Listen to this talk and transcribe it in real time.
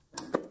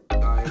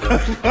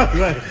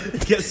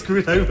Get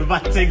screwed over by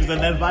things and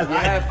then by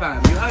life. Yeah,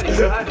 fam. You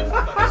heard it.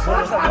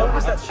 What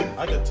was that shit?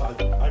 I get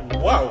tired.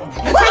 Wow.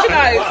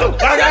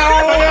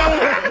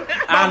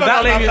 And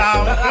that lady.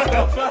 That's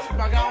the first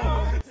bag out.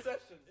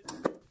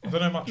 I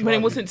don't know much When it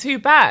about wasn't too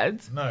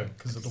bad. No,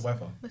 because of the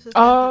weather. This is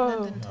Oh.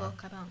 London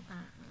talk. I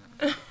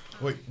don't.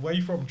 Wait, where are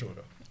you from,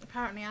 Jordan?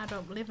 Apparently, I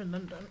don't live in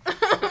London.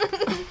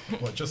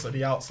 What, just at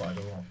the outside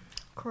or what?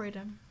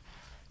 Croydon.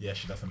 Yeah,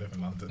 she doesn't live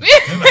in London.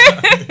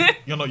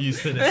 You're not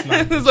used to this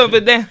language. It's over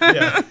there.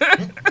 Yeah,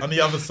 on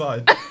the other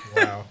side.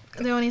 Wow.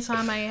 The only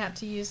time I had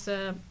to use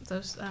the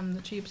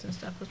tubes and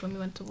stuff was when we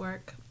went to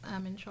work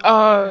in Shropshire.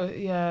 Oh,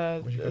 yeah.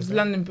 Where'd you go It was there?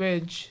 London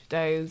Bridge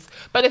days.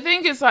 But the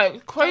thing is,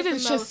 like,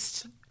 Croydon's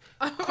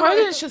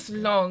That's just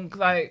long,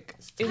 like,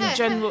 in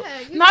general.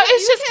 Hey, No,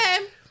 it's just...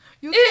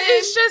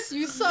 It's just...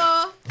 You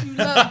saw. You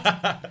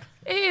loved.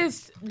 It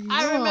is long.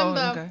 I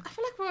remember. I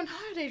feel like we're on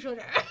holiday,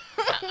 Jordan.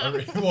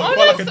 What,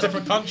 quite like a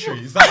different country?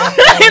 Is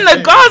that In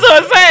the Gaza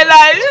or something,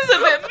 like, it's just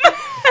a bit...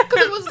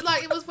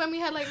 Because it was when we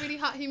had like really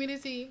hot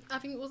humidity. I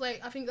think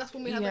that's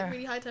when we had Yeah. like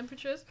really high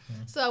temperatures.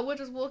 So we're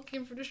just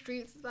walking through the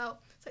streets. It's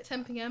like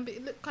 10 p.m. but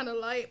it looked kind of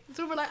light.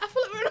 So we're like, I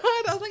feel like we're in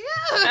high. I was like,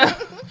 yeah.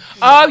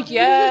 Oh,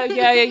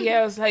 yeah.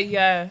 I was like,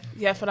 yeah.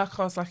 I feel like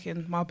I was like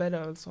in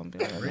Marbella or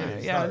something. Like Really? that.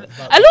 Is Yeah. that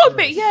A little tourist?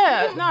 bit,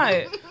 yeah. No.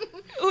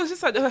 It was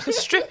just like a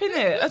strip in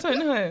it. I don't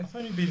know. I've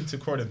only been to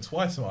Croydon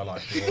twice in my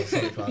life. Or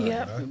something like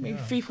Yeah, that, you know? maybe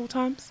 3-4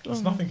 times.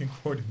 There's nothing in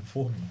Croydon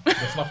for me.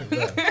 There's nothing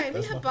there. Hey, we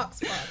There's had nothing. Bucks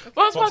Park.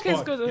 Box Box Park is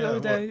Park, good yeah, the other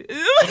day.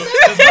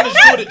 There's one in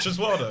Shoreditch as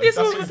well, though. It's That's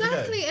all- what you forget.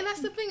 Exactly, and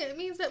that's the thing. It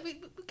means that we're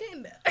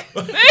getting there.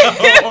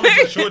 I'm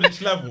at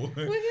Shoreditch level.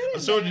 getting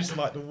Shoreditch is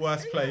like the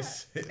worst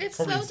place, It's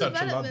probably in still central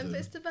development, London. but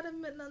it's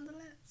development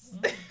nonetheless.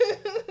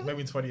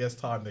 Maybe in 20 years'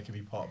 time they could be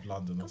part of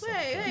London or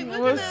something. Wait,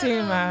 We'll see,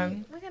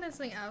 man. We're gonna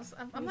something else.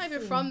 I'm not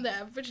even from there.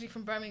 I'm originally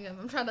from Birmingham.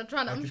 I'm trying I to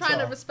can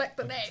tell. respect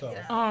the I name. can You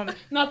tell. know?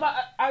 No, but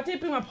I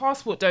did bring my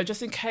passport though,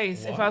 just in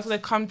case if I was What?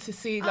 gonna come to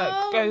see, like,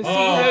 Oh, go see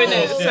Oh, her in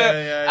it. of course, So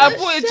yeah. I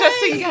bought it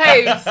just in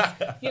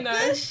case, you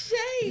know. The shade.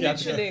 Yeah,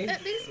 Literally.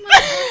 At least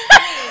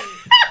my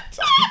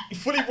You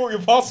fully brought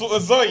your passport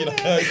as well, you know.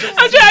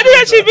 I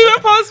didn't actually bring my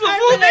passport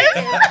for this.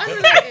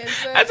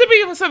 unrelated. I did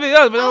bring it for something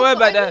else, but don't worry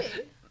about that.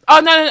 Oh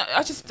no,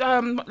 I just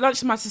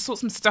lunchtime I had to sort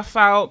some stuff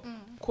out.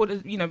 Called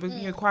it,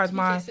 required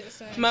my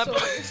my-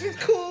 It's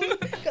cool. Got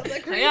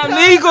the green yeah,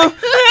 card.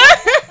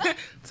 legal.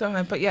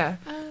 So, but yeah.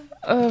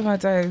 Oh my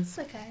days. It's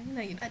okay. You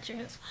know you're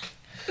Nigerian. It's fine.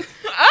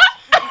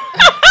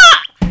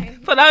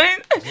 But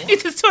you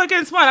just talk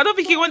against mine. I don't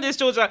think you want this,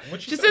 Georgia.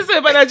 What you She say? said something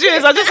about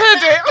Nigerians. I just heard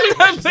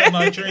She said it.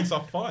 Nigerians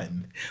are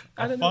fine.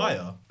 I Are don't know.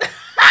 fire.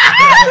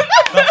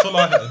 That's all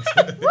I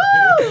heard.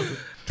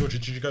 Georgia,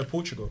 did you go to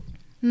Portugal?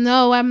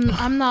 No,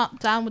 I'm not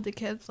down with the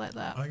kids like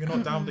that. Oh, you're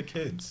not down with the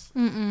kids?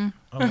 Oh,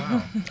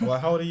 wow. Well,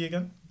 how old are you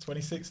again?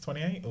 26,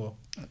 28? Or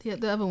The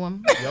other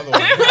one. the other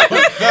one?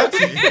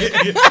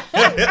 30?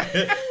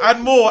 Add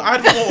more.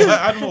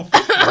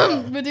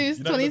 50. Reduced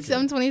You know 22.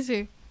 I'm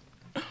 22.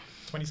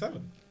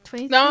 27.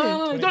 22.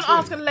 No, 22. don't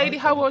ask a lady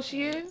how old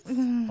she is. Oh,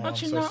 Don't I'm you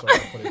so know? sorry. I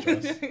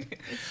apologise.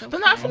 It's so But fine. no,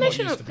 I'm not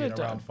affirmation used look to being good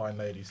though. around fine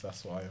ladies.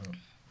 That's why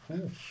I'm...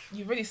 Oof.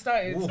 You really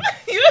started. Ooh.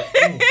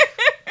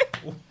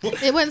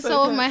 It went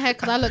so over my head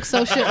because I look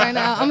so shit right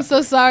now. I'm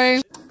so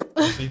sorry.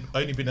 So you've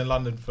only been in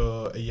London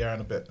for a year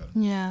and a bit then?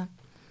 Yeah,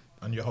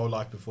 And your whole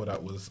life before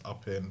that was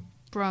up in...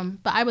 Brum.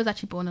 But I was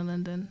actually born in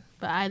London.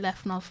 But I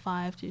left when I was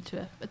 5 due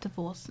to a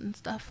divorce and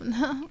stuff.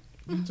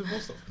 You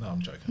divorced? No, I'm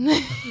joking.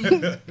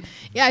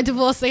 Yeah, I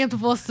divorced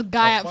the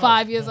guy Oh, at 5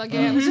 5. years ago.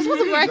 It just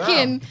wasn't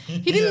working.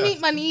 Damn. He didn't Yeah. meet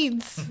my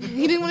needs.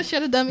 He didn't want to share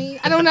the dummy.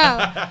 I don't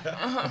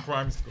know.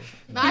 Primary school.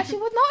 No, actually,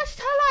 tell a lie.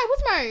 I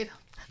was married.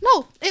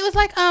 No, it was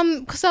like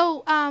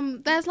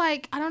there's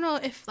like, I don't know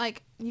if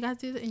like you guys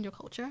do that in your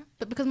culture,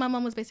 but because my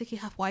mom was basically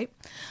half white,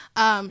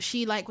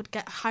 she like would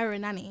hire a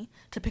nanny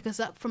to pick us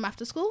up from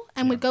after school,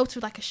 and we'd go to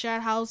like a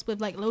shared house with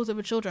like loads of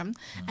other children,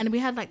 and we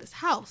had like this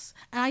house,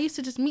 and I used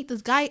to just meet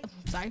this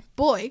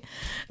boy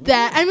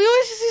there, and we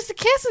always just used to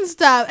kiss and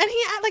stuff, and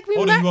he act like we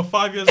Oh, met. you were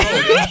 5 years old?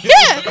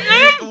 Yeah.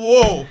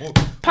 Whow.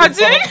 Pardon?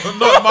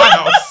 Not in my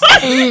house.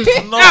 Not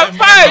in my fine.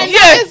 house. And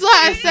that is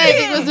why I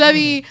say it was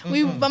very.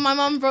 But my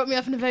mum brought me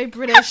up in a very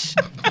British.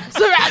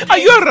 Are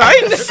you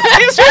alright?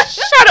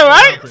 Shut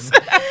alright.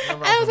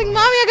 And I was like, Mommy,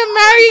 I got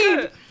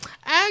married.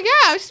 And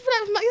yeah, I was just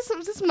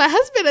like, this is my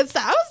husband and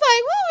stuff. I was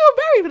like, well, we were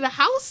married in a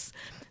house.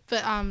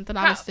 But then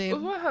obviously,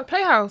 What?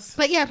 Playhouse.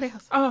 like yeah,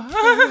 playhouse. Oh.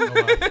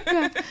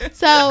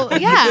 So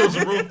It yeah, was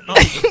a real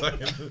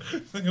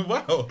thinking,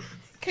 wow.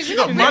 She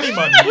got money.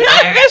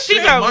 She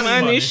got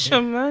money.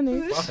 Show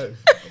money. 5.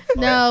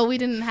 no, we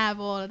didn't have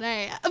all of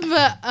that.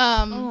 But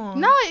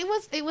no,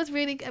 it was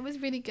really good. It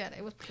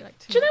was like.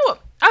 Do you know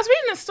what? I was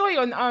reading a story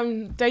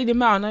on Daily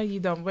Mail. I know you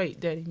don't rate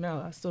Daily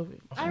Mail. I still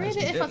read. I read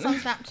it if it's on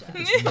Snapchat.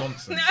 It's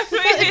nonsense.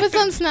 If it's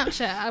on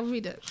Snapchat, I'll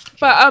read it.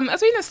 But I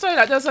was reading a story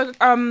like there's a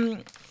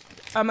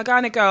guy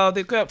and a girl.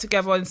 They grew up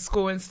together in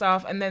school and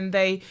stuff, and then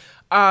they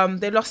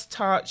They lost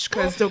touch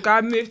because the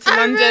guy moved to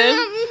London.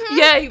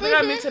 Yeah, the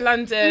guy moved to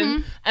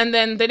London, and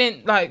then they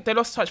didn't they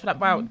lost touch for like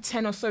about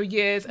 10 or so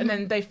years, and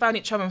then they found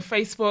each other on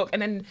Facebook,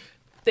 and then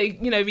they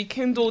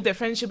rekindled their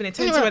friendship and they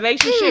turned into a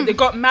relationship. They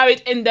got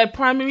married in their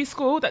primary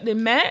school that they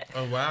met.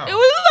 Oh wow! It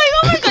was like,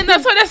 oh my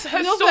god, that's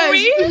her story.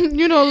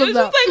 You know all It of was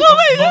that. just like, oh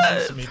my god.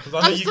 Nonsense to me, 'cause I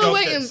know I'm you still girls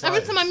waiting. get Every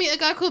excited. time I meet a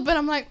guy called Ben,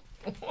 I'm like,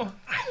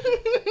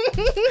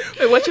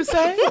 Wait, what you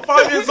say?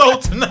 5 years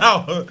old to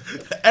now.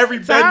 Every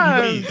Ben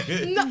Damn. you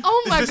meet. no,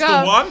 oh my Is this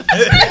god. the one?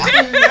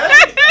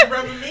 Yeah, you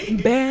remember me?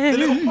 The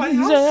little Benza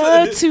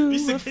playhouse. to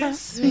Used to a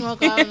kiss. Oh my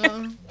god.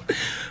 No.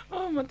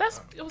 Oh my,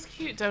 it was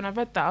cute though. When I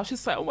read that, I was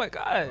just like, oh my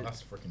god,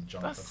 That's freaking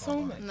junk. that's I so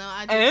can't lie. much. No,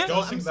 I Eh? just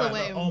Girls I'm think still that,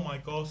 like, waiting. oh my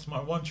gosh, my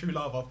one true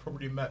love I've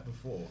probably met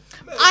before.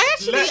 I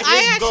Let him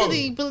go.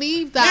 actually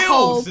believe that Heal,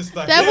 whole.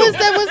 sister, There heal.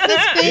 was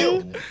this thing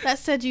Heal. that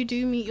said you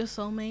do meet your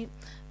soulmate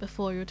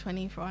before you're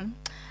 21,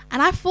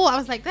 and I thought I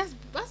was like, that's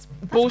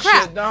Bullshit,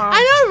 crap. nah.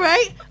 I know,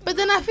 right? But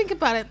then I think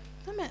about it.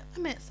 I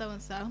met so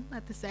and so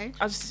at this age.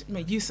 I just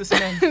met useless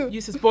men,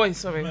 useless boys.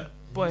 Sorry, Met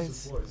boys.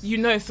 useless boys. You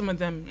know some of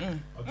them.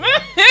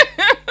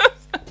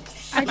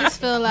 I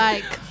just feel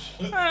like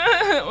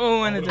Oh,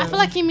 one of I them. feel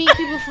like you meet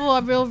people for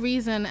a real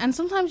reason, and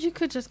sometimes you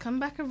could just come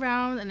back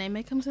around, and they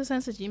may come to the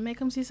senses, you may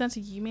come to the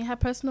senses, you may have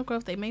personal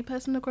growth, they may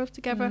personal growth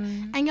together,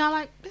 and y'all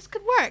like, this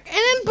could work, and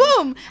then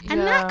boom, and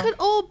Yeah. that could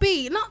all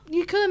be not.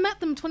 You could have met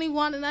them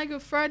 21, and now you're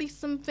 30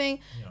 something.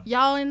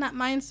 Y'all in that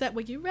mindset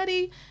where you're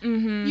ready,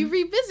 you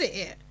revisit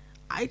it.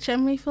 I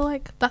generally feel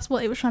like that's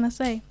what it was trying to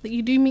say, that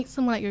you do meet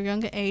someone at your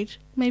younger age.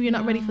 Maybe you're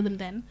not ready for them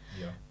then,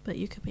 Yeah. but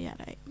you could be at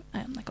like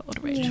an older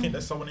Do age. you think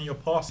there's someone in your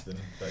past then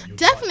that you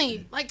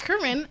Definitely, like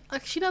Corinne,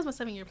 like she knows my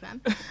 7-year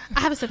plan. I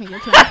have a 7-year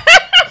plan.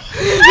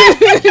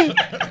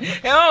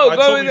 Oh, Talk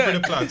go me with through the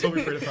it. plan. Talk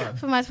me through the plan.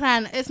 For my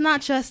plan, it's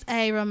not just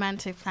a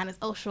romantic plan. It's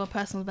also a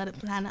personal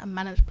development plan, a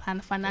marriage plan,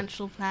 a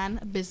financial plan,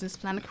 a business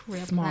plan, a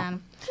career Smart.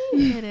 plan.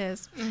 It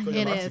is. Got your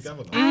It life is.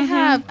 together, I though.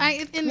 have.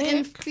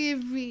 In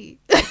theory.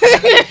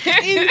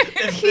 in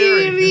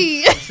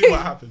theory. See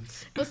what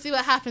happens. We'll see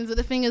what happens. But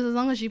the thing is, as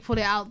long as you put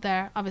it out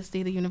there,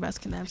 obviously the universe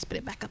can then spit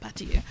it back up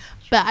at you.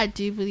 But I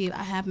do believe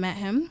I have met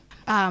him.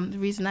 The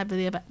reason I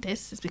believe about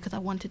this is because I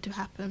want it to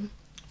happen.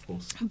 Of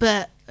course.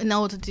 But in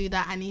order to do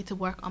that, I need to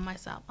work on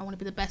myself. I want to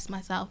be the best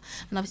myself.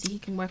 And obviously, he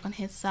can work on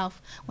his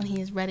self when he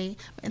is ready.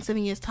 But in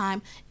 7 years'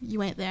 time,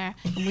 you ain't there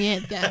and we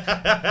ain't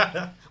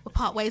there. We'll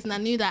part ways, and I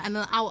knew that. And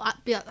then I'll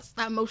be at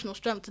that emotional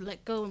strength to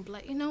let go and be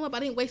like, you know what?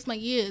 But I didn't waste my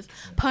years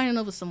pining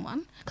over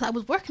someone because I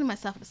was working on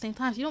myself at the same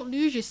time. So you don't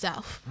lose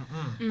yourself.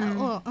 You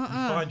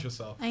find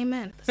yourself.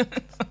 Amen. I'm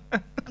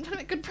trying to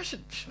make good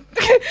impression.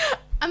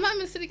 I'm not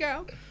even a city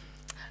girl.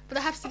 But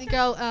I have city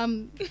girl.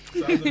 Sounds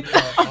a bit like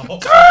a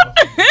hot summer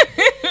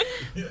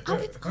thing. Oh,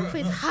 it's cold.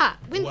 It's hot.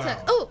 Winter.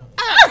 Wow.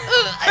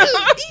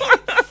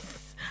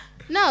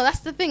 No, that's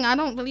the thing. I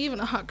don't believe in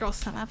a hot girl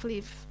summer. I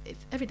believe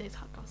every day's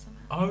hot girl summer.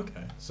 Oh,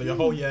 okay. So your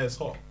whole year is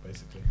hot,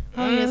 basically.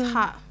 Oh, yeah, it's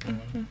hot.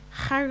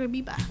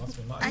 Haribiba. Must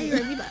be nice.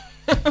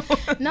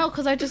 Haribiba. No,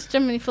 because I just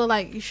generally feel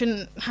like you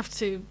shouldn't have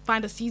to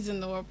find a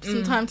season or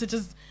some time to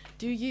just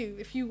do you.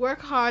 If you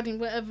work hard and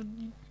whatever,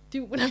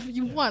 do whatever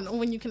you want or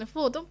when you can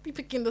afford. Don't be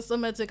picking the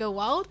summer to go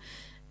wild.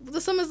 The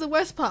summer's the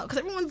worst part because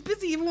everyone's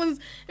busy. Everyone's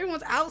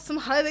out. Some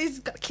holidays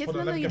got kids.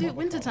 Hold on, No, let me you get do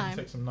my it book out winter and time.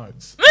 Take some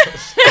notes.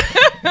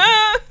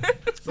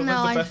 So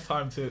No, when's I- the best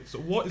time to? So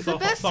what is The the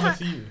hot best summer time-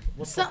 to you?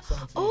 What's So, hot summer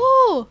to you?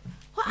 oh,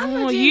 what am I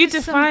Oh, doing you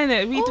this define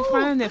summer? it.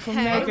 Redefine it for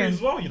okay. I do Megan.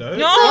 as well, you know.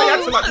 No, Why you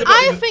acting like you're not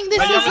I even- think this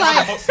like is you're having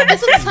a hot like summer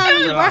this is the too. time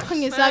you Relax. work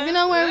on yourself. You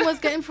know where everyone's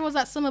getting towards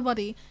that summer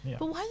body. Yeah.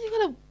 But why are you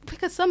gonna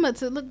pick a summer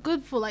to look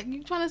good for? Like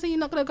you trying to say you're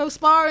not gonna go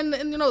spa and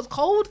you know it's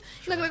cold.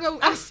 You're not gonna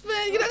go Aspen.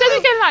 You're not Then gonna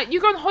again, like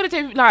you go on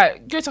holiday,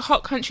 like go to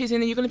hot countries,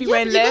 and then you're gonna be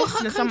wearing you go less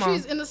hot in the summer.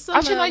 countries in the summer.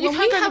 Actually, no, you when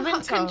can't we go in have the hot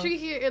winter. country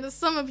here in the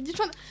summer. But you're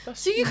trying. That's-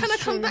 So you kind of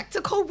that's come true. back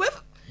to cold weather.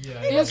 Yeah,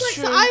 It yeah. was That's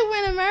like, so true. I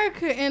went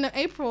America in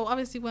April.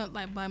 Obviously, went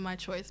like by my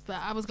choice, but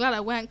I was glad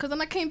I went because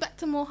then I came back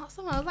to more hot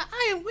summer. I was like,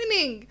 I am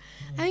winning.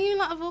 And you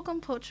lot have all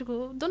gone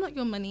Portugal, donut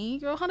your money.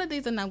 Your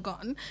holidays are now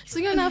gone, so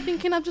you're now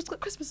thinking I've just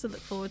got Christmas to look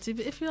forward to.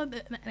 But if you're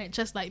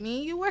just like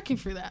me, you're working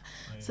through that.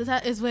 So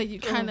that is where you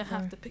kind of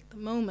have to pick the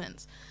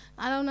moments.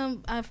 I don't know.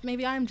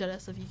 Maybe I'm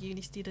jealous of you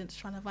uni students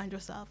trying to find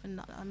yourself and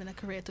not I'm in a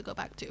career to go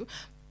back to,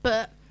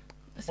 but.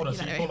 Hold on,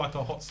 so you feel like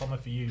a hot summer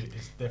for you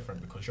is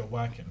different because you're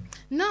working?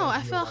 No, Or I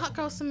you're feel working hot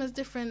girl on- summer is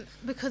different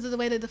because of the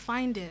way they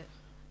defined it.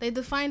 They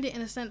defined it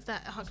in a sense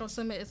that hot girl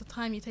summer is a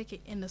time you take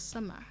it in the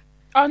summer.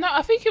 Oh no,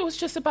 I think it was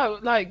just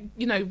about like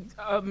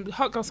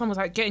hot girl summer was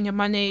like getting your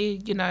money,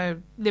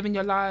 living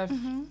your life.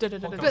 But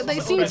they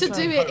Summer seem to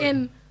basically do it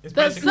in It's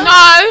the basically-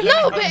 No,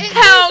 No, but it-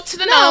 hell to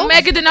the no. No.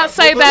 Megan did not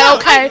say that.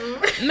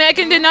 Okay,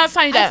 Megan did not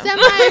say I that.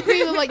 semi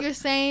agree with what you're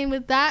saying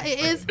with that. It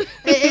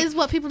is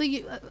what people do.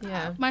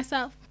 Yeah.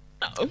 Myself,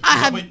 Oh, I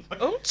have. wait,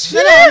 Oh,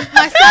 No,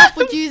 myself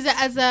would use it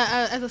as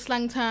a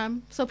slang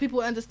term so people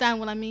would understand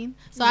what I mean.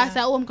 So I say,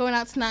 oh, I'm going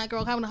out tonight,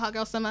 girl, having a hot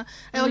girl summer.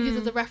 I will use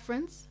it as a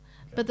reference.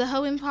 But the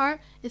hoeing part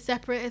is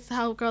separate. It's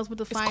how girls would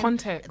define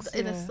context,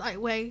 in yeah. a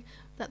slight way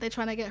that they're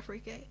trying to get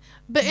freaky,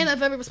 but in a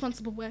very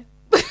responsible way.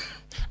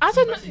 I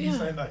don't know. Basically, you Yeah.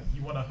 saying that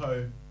you want to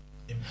hoe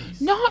in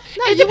peace. No, No,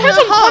 it you depends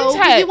wanna on hoe 'cause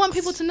context. You want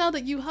people to know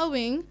that you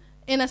hoeing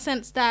in a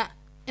sense that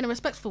in a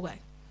respectful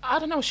way. I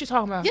don't know what she's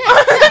talking about. Yeah,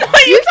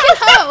 you can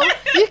hoe.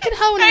 You can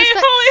hoe in a Hey,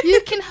 respect. hoeing.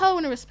 You can hoe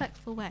in a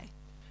respectful way.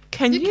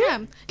 Can You you?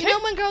 can. You know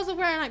when girls are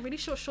wearing like really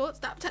short shorts,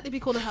 that would technically be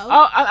called a hoe.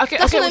 Oh, I get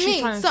That's what, what I she's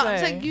mean. trying So to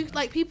it's say. like you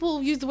like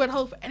people use the word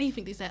hoe for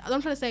anything they say.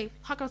 I'm trying to say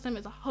Hakka Sema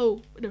is a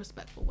hoe in a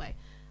respectful way.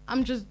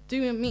 I'm just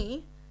doing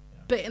me,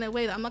 but in a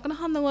way that I'm not gonna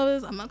harm the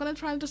others. I'm not gonna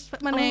try and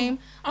disrespect my name.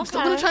 I'm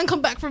still gonna okay. try and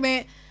come back from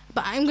it,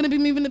 but I'm gonna be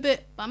moving a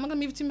bit. But I'm not gonna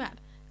move too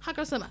mad.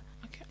 Hakka Sema,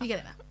 you get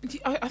it now.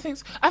 I think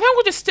so. I think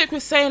we'll just stick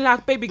with saying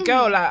like baby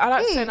girl. Like I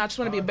like saying I just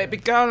want to be a baby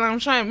girl. And I'm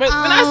trying. When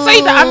I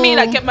say that, I mean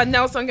like get my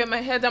nails done, get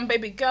my hair done,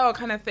 baby girl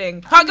kind of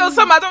thing. Hot girl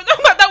summer. I don't know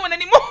about that one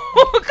anymore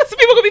because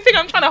people gonna be thinking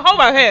I'm trying to hold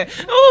my hair.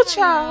 Oh,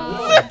 child.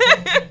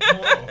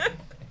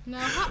 No,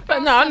 hot But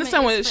girl no, I summer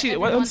understand is what for she. I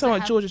everyone understand to what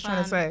have George is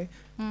trying to fun.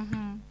 say.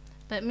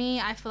 But me,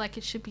 I feel like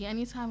it should be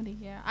any time of the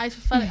year. I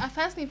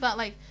personally felt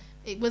like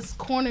it was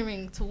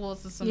cornering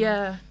towards the summer.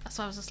 Yeah. That's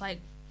why I was just like,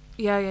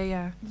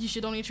 Yeah. you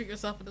should only treat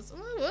yourself in the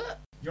summer. What?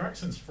 Your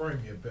accent's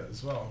throwing me a bit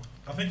as well.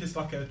 I think it's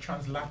like a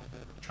transatlantic.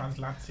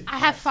 I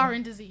have accent.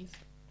 foreign disease.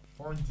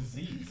 Foreign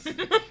disease.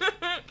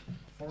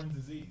 Foreign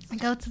disease. I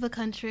go to the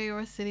country or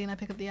a city and I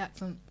pick up the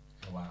accent.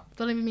 Oh, wow.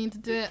 Don't even mean to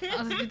do it.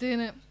 I'll just be doing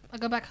it. I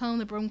go back home,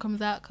 the Brum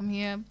comes out, come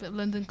here, bit of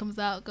London comes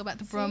out, go back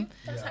to Brum.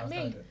 That's like I've me.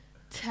 heard it.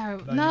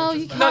 Terrible. No, No,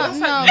 you're you just can't.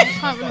 like- No, you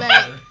can't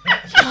relate.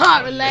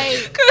 Can't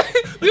relate.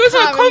 We was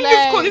on a Can't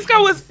conference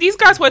call. relate. These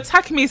guys were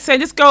attacking me, saying,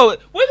 "This girl,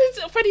 what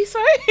did Freddie say?"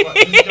 But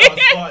this girl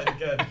started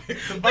again.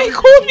 He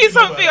called me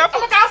something. I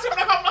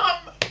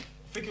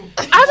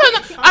I don't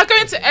know. I go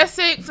into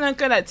Essex and I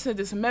go like to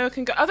this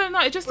American girl. I don't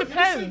know. It just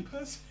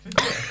depends.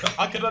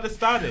 I can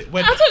understand it.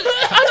 When I just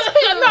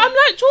think I'm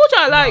like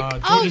Georgia. Like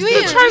Oh, Georgia's you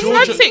mean different.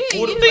 transatlantic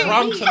Georgia, thing.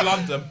 Brum to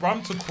London,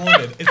 Brum to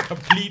Croydon is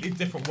completely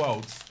different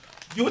worlds.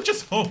 You're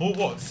just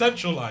what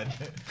Central Line,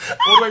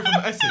 all the way from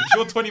Essex.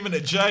 Your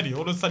 20-minute journey.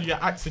 All of a sudden, your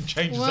accent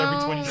changes every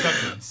Wow. 20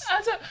 seconds.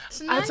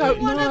 So now I don't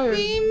you wanna know.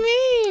 be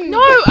mean. No,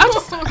 I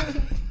just I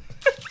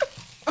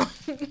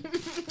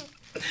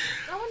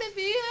want to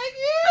be like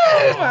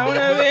you. I want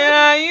to be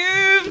like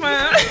you,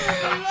 man.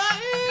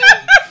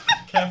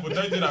 Careful,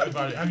 don't do that with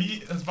Barry.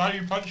 Has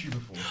Barry punched you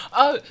before?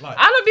 Oh, Like-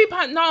 I don't be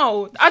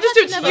no. I just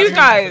do it She to never- you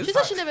guys. She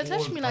said she never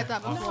touched me like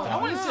that No, before. I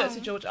want to do that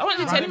to Georgia. I want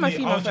to do it to any of my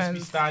Randomly, female I'll just be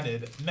friends.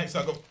 standing next to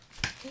her, go,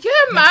 Yeah,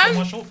 next to my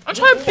man. shoulder. I'm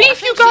trying to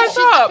beef you guys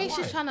I up. think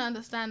she's trying to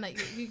understand that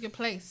your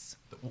place.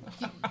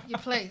 Your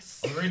place.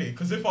 Oh, really?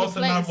 Because if I was to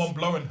place. land one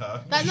blowing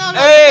her, Like, no,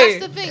 Hey,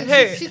 that's the thing.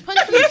 hey. She's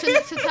punching you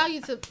to tell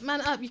you to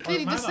man up. You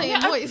clearly man just up. say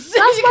Yeah, your voice. That's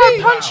why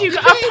I punch you.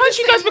 I punch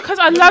you guys because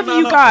I love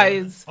you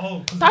guys.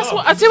 oh, 'cause That's love,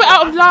 what I 'cause do it it's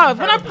out of not love.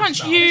 When I comparable punch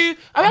stuff. you,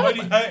 I'm only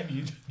hurting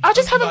you. I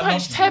just haven't because I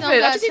punched love you.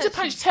 Tevin. No, I just need to touch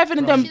punch me. Tevin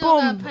and then She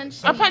don't gotta boom. punch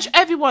I me. punch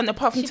everyone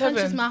apart from She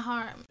punches Tevin. my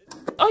heart.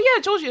 Oh yeah,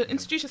 Georgia,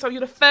 introduce yourself.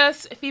 You're the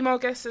first female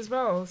guest as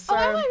well. So Oh,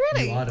 am I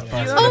really? You are the you're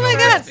first the Oh my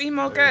first God.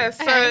 female guest.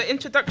 So Okay.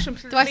 introduction,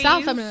 please. Do I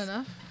sound feminine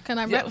enough? Can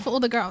I Yeah. rap for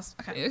all the girls?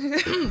 Okay.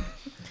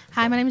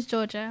 Hi, my name is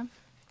Georgia.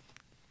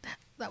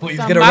 That Thought you was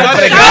sound gonna bad. rap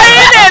for the Yeah,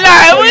 girls. yeah,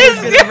 like, what is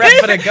Gonna rap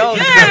for the girls.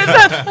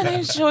 Yeah, so, my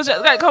name's Georgia.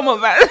 Like, come on,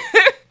 man.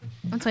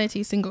 I'm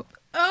 22, single.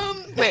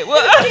 Wait,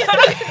 what?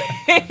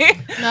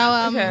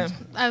 No, Okay.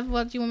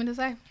 what do you want me to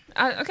say?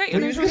 Okay, Well, you you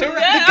know, was gonna yeah,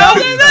 rap the I girls.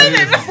 was gonna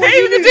say,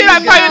 you can do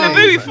like Pie in the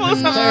Movie for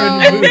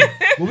something.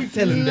 What we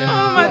telling them?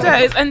 Oh my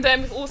days. And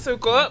then we've also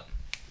got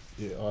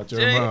Yeah,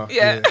 Jeremiah.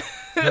 Yeah.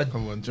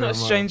 Come on, not Jeremiah. a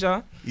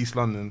stranger. East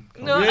London.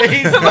 No. Yeah,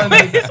 he's done.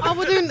 Oh,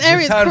 we're doing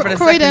areas. Return for the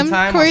Croydon. second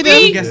time.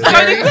 Croydon. Guess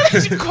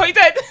Quite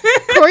dead.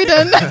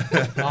 Croydon.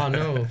 Oh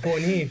no,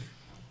 Thornton Heath.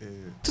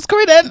 Just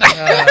Croydon.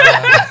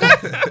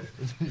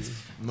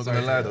 I'm not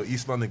gonna lie though,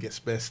 East London gets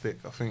bare stick.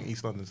 I think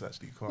East London's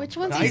actually calm. Which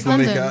one's Nah, East People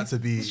make it London? out to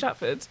be.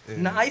 Stratford.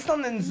 Nah, East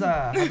London's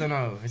I don't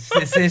know. It's a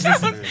She's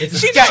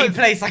scatty not-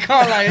 place. I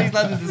can't lie. East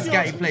London's a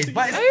scatty place,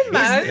 but Hey,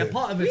 man. a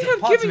part of We it.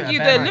 have parts of given it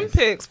you are the bare nice.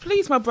 Olympics.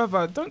 Please, my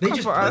brother, don't They come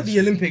just for put us. the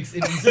Olympics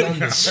in East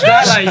London.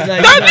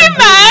 Don't be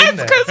mad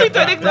because we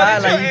don't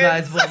acknowledge Like you it.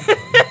 guys,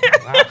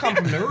 I come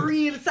from the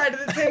real side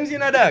of the Thames, you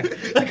know, dog.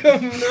 I come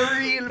from the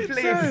real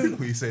place.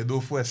 What you say,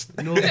 Northwest?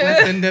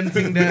 Northwest and them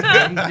thing there,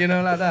 you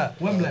know, like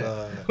that.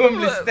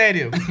 Wembley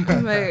Stadium.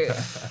 Mate.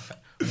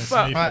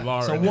 But,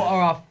 Right, so what are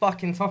our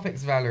fucking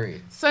topics,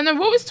 Valerie? so no,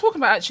 what we was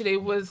talking about actually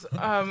was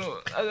I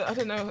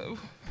don't know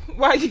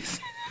why you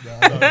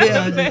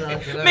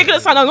making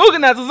it sound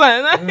unorganized or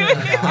something.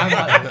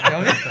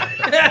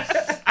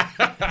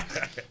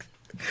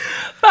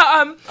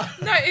 But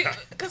no,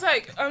 because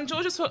like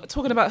George was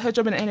talking about her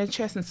job in the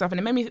NHS and stuff, and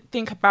it made me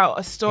think about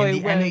a story In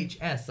the where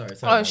NHS, sorry. Oh,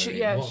 Valerie. she-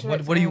 yeah, What, she what,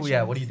 works what do in you? NHS.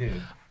 Yeah, what do you do?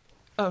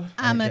 oh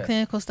I'm a NHS.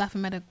 clinical staff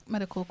and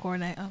medical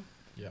coordinator.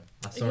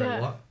 Sorry, Yeah.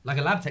 what? Like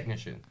a lab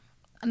technician.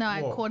 No,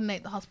 I What?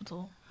 coordinate the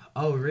hospital.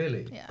 Oh,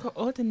 really? Yeah.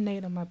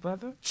 Coordinator, my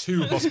brother.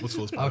 2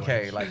 hospitals. by the way.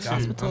 Okay, like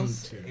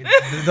Hospitals.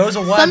 those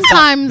are words.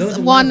 Sometimes those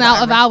are one words that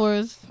out of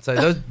hours.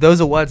 So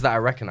those are words that I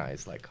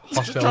recognize, like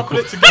hospital couple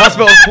it together.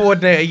 hospital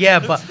coordinator. Yeah,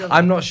 but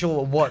I'm not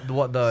sure what the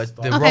Okay,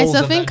 roles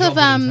so of think that of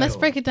job would let's entail.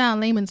 break it down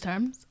layman's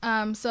terms.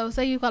 So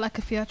say you've got like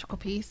a theatrical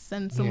piece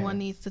and someone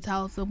Yeah. needs to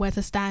tell them where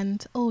to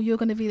stand. Oh, you're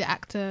going to be the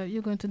actor.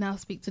 You're going to now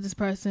speak to this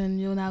person.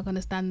 You're now going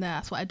to stand there.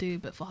 That's what I do,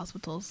 but for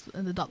hospitals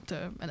and the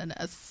doctor and the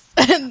nurse.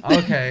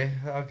 Okay.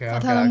 So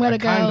tell them where to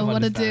go,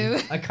 what to do.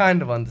 I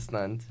kind of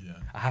understand. Yeah.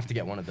 I have to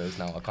get one of those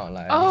now. I can't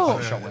lie. Oh.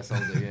 I shot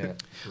myself. Yeah.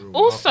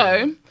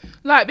 Also,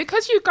 like,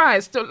 because you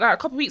guys, like a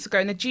couple weeks ago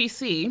in the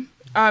GC,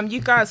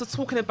 you guys were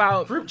talking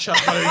about. Group chat.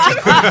 though.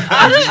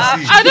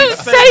 I don't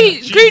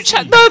say group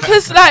chat though,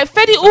 because like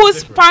Fedi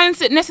always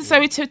finds it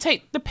necessary to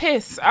take the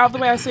piss out of the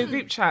way I say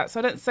group chat, so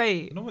I don't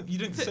say. No one, you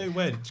didn't say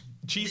when.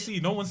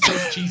 GC. No one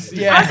says GC.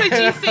 Yeah. I say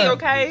GC,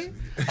 okay?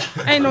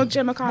 Ain't no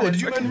Gemma Collins. What,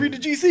 did you man read the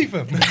GC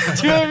fam?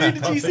 Did you man read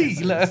the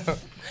GC? Like-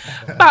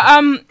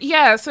 But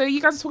yeah, so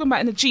you guys are talking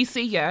about in the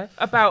GC, yeah,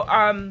 about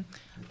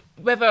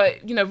whether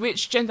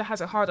which gender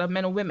has it harder,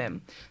 men or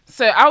women.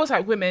 So I was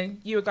like women.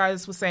 You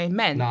guys were saying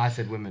men. No, I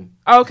said women.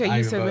 Okay, I you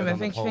even said voted women. on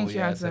the Thank you, poll, thank you,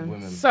 yeah, I said Adam.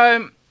 women.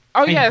 So.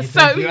 Oh Thank yeah, you, so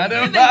thank you,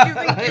 Adam.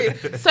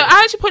 thank you. So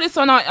I actually put this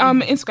on our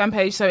Instagram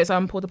page, so it's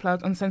Pull the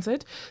Plug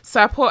Uncensored.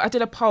 So I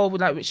did a poll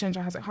with like which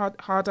gender has it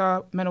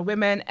harder, men or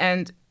women,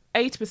 and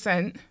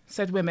 80%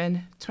 said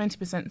women,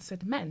 20%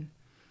 said men,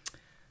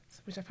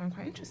 which I found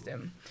quite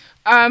interesting.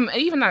 And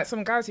even like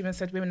some guys even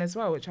said women as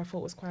well, which I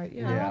thought was quite I I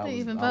didn't was-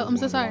 even I vote.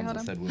 was I'm so one of the sorry. ones Hold that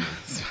on. said women.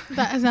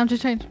 That is, I'm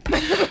just changed.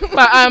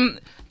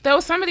 But there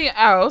was somebody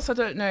else. I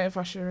don't know if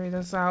I should read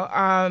this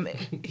out.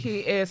 He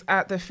is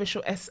at the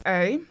official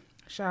SA.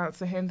 Shout out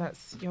to him.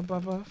 That's your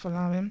brother for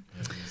allowing.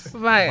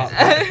 Right.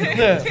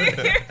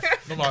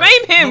 Not my-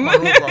 Claim him.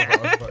 not my real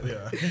brother, but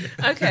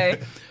yeah.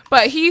 Okay.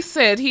 But he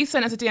sent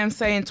us a DM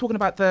saying, talking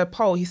about the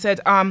poll, he said,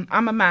 I'm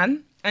a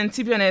man, and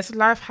to be honest,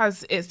 life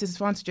has its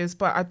disadvantages,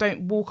 but I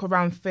don't walk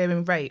around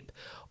fearing rape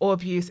or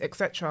abuse,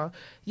 etc.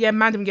 Yeah,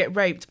 madam get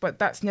raped, but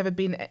that's never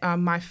been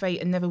my fate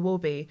and never will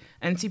be.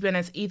 And to be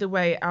honest, either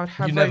way, I would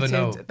have You never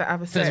know. voted the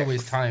other There's sex.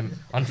 always time.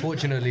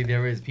 Unfortunately,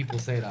 there is. People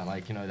say that,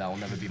 like, that will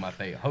never be my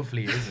fate.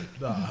 Hopefully, it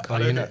isn't. Nah,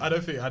 But, I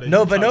don't think.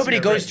 No, but nobody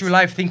get goes raped. through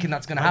life thinking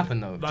that's going to happen,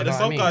 though. Like, Do you know there's what I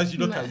some mean? guys you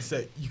look at and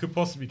say you could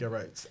possibly get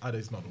raped.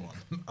 Ado's not the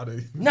one. Ado.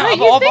 No, No, but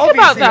you think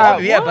about obviously,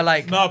 that. yeah, What? but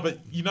like, No, but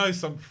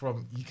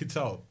you could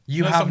tell.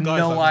 You know have some guys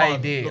no that can't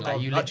idea, look like,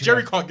 up- you like, literally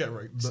Jerry have- can't get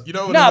raped. You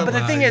know. no, but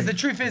the thing is, the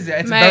truth is,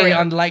 it's Mate. very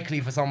unlikely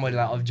for somebody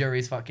like of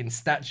Jerry's fucking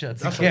stature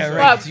to That's get what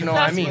I'm raped. saying. You know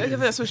what I That's mean? what-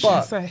 that's what she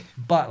but, say.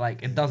 but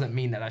like, it doesn't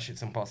mean that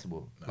shit's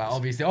impossible. Like,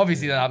 obviously,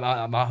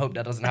 I hope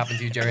that doesn't happen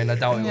to you, Jerry, and I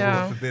doubt it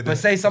Yeah. will. But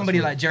say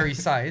somebody like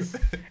Jerry's size,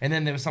 and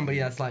then there was somebody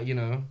that's like,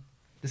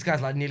 this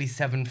guy's like nearly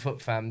 7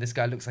 foot, fam. This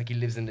guy looks like he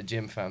lives in the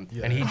gym, fam,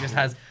 and he just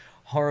has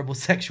horrible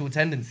sexual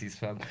tendencies,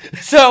 fam.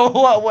 So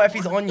what if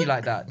he's on you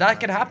like that? That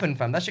can happen,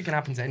 fam. That shit can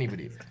happen to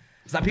anybody.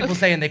 It's like people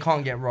saying they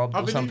can't get robbed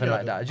or believe something you,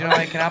 like Adam. that. Do you know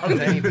how it can happen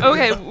to anybody?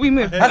 Okay, we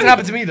move. Hasn't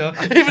happened to me though,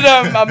 even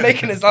though I'm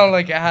making it sound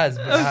like it has,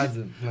 but it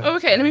hasn't. No.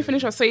 Okay, let me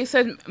finish off. So you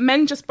said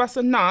men just bust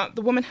a nut,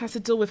 the woman has to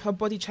deal with her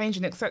body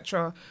changing,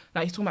 etc.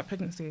 Like he's talking about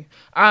pregnancy.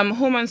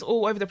 Hormones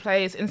all over the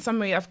place. In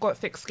summary, I've got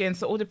thick skin,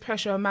 so all the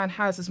pressure a man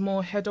has is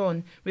more head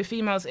on. With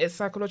females, it's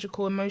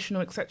psychological,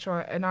 emotional,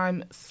 etc. And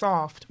I'm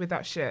soft with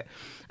that shit.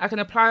 I can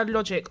apply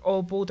logic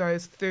or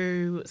bulldoze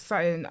through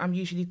something. I'm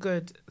usually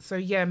good. So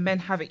yeah, men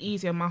have it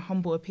easier, in my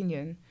humble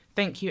opinion.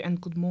 Thank you and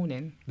good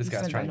morning. This He guy's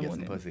sent trying that to in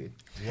get the some morning.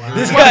 pussy.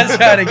 This guy's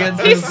trying to get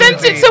some He pussy.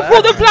 sent it to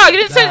Pull the Plug. He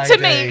didn't send it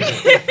to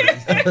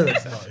me.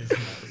 It's not.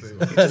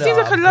 He seems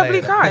like a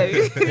lovely guy. Yeah,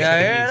 He's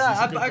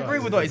a I good agree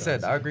guy, with he's a what he good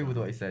said. guy. I agree with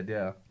what he said,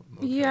 yeah.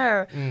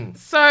 Yeah. Mm.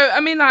 So, I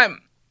mean, like,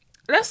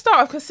 let's start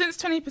off because since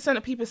 20%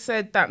 of people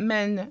said that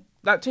men,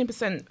 like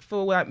 20%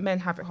 feel like men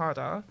have it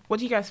harder. What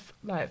do you guys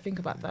think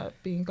about that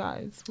being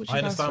guys? What do you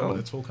I guys understand feel? what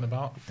they're talking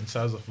about in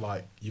terms of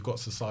like you've got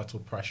societal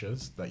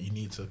pressures that you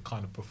need to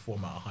kind of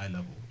perform at a high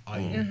level.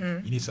 I.e.,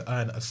 Mm-hmm. you need to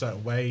earn a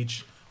certain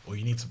wage or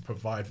you need to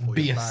provide for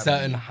Be your a family.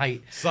 certain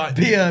height. Certain-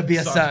 Be a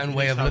certain- certain you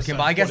way need of to have looking. certain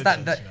But I guess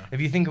that qualities, you know.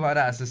 if you think about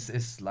that,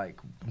 it's like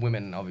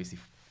women obviously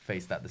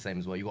face that the same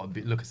as well. You got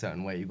to look a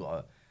certain way. You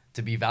got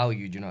to be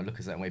valued. Look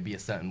a certain way. Be a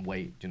certain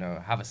weight.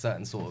 Have a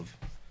certain sort of,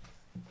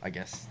 I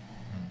guess,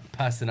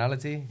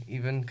 personality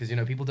even because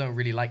people don't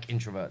really like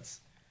introverts.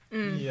 Yeah.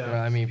 You know what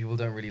I mean? People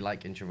don't really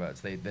like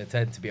introverts. They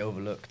tend to be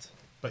overlooked.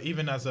 But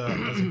even as a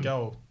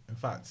girl, in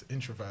fact,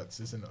 introverts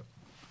isn't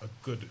a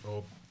good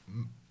or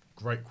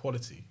great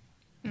quality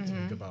to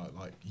think about.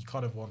 Like you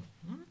kind of want.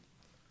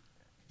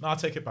 No, I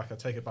take it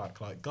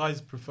back. Like guys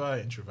prefer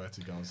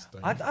introverted girls.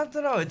 Don't I you?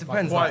 don't know. It Like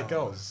depends. quiet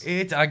girls.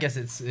 I guess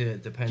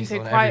it depends. Do you say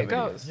on quiet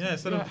everybody. girls? Yeah,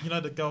 instead Yeah.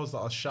 of the girls that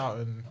are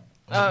shouting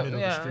on Oh, the middle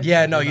yeah. of the street.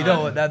 Yeah, no, you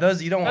don't want that.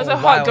 Those you don't want. That's a all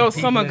hot wild girl,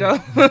 people summer in-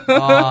 girl.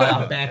 Oh,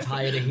 I'm bad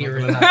tired of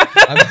hearing that.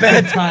 I'm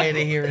bad tired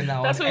of hearing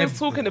that. That's on what I was every-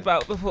 talking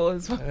about before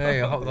as well. Hey,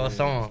 hot girl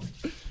summer.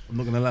 I'm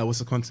not gonna lie. What's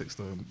the context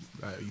though?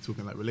 Like, are you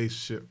talking like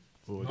relationship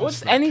or Or just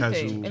just like anything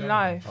casual? in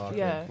life. Okay,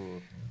 yeah.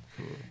 cool.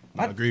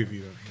 I agree with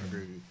you. Though. I agree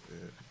with you.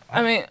 Yeah.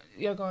 I mean,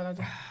 yeah, go on.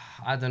 Adam.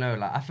 I don't know.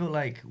 Like, I feel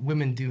like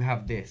women do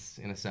have this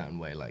in a certain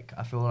way. Like,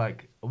 I feel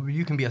like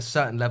you can be a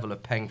certain level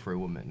of paying for a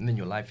woman, and then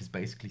your life is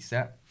basically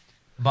set.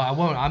 But I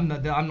won't. I'm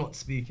not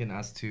speaking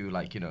as to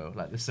like, you know,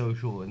 like the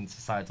social and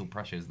societal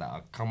pressures that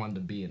are come under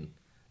being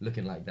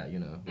looking like that. You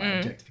know, like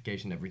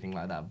objectification, everything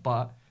like that.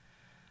 But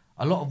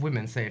a lot of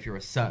women say if you're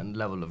a certain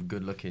level of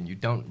good looking, you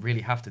don't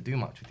really have to do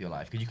much with your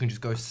life because you can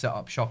just go set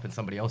up shop in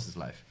somebody else's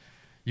life.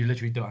 You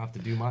literally don't have to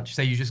do much.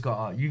 Say you just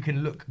got, you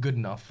can look good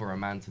enough for a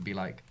man to be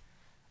like,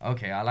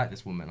 okay, I like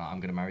this woman. I'm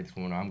going to marry this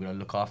woman or I'm going to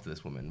look after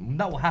this woman.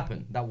 That will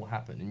happen. That will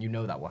happen. And you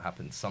know that will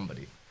happen to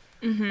somebody.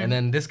 And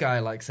then this guy,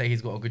 like, say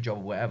he's got a good job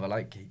or whatever,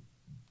 like,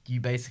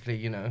 you basically,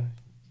 you know,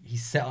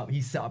 he's set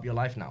up your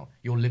life now.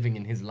 You're living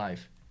in his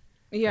life.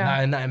 Yeah.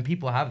 And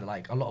people have,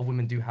 like, a lot of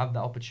women do have that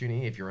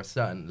opportunity if you're a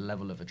certain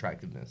level of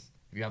attractiveness.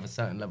 If you have a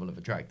certain level of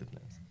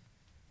attractiveness.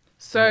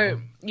 So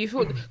you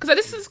thought, because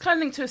this is kind of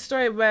linked to a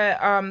story where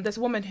there's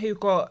a woman who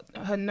got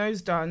her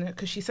nose done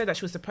because she said that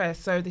she was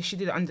depressed, so she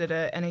did it under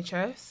the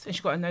NHS and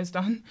she got her nose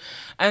done,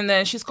 and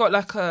then she's got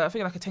like I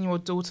think like a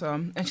 10-year-old daughter,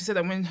 and she said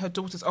that when her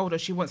daughter's older,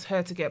 she wants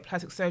her to get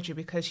plastic surgery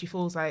because she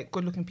feels like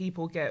good-looking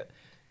people get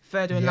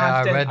further in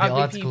life than ugly people. Yeah, I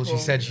read the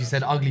article. She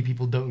said ugly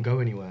people don't go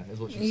anywhere. Is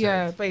what she said.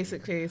 Yeah,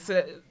 basically.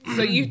 So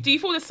do you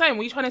feel the same?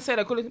 Were you trying to say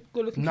that good-looking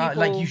people? No,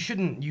 like you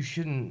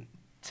shouldn't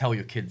tell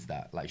your kids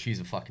that, like, she's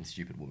a fucking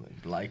stupid woman.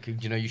 Like,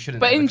 you know, you shouldn't.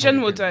 But in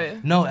general,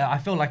 though. No, I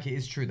feel like it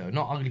is true, though.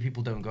 Not ugly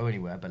people don't go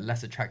anywhere, but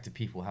less attractive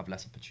people have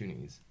less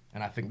opportunities.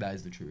 And I think that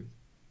is the truth.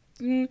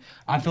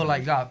 I feel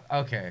like that,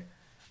 okay.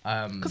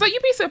 Because, like,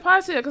 you'd be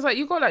surprised here, because, like,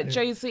 you got, like,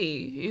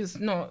 Jay-Z, who's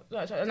not,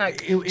 like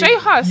Jay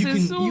Huss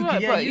is all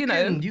right, but, you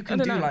know. You can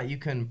do, like, you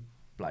can,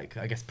 like,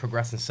 I guess,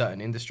 progress in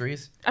certain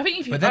industries. I think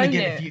if you own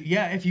it.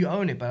 If you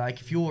own it, but, like,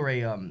 if you're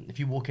if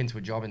you walk into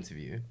a job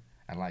interview,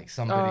 and like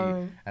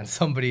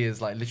somebody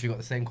is like literally got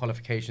the same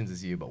qualifications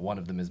as you, but one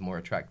of them is more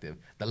attractive,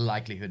 the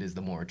likelihood is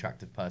the more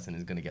attractive person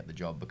is going to get the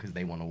job because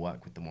they want to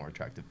work with the more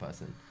attractive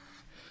person.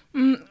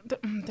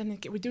 Then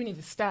we do need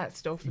the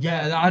stats, though.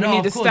 Yeah, I know,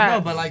 of course,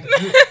 no, but like,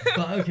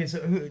 okay,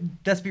 so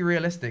let's be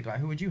realistic. Like,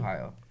 who would you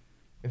hire?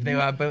 If they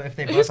were both, have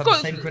the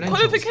same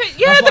credentials.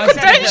 Yeah, the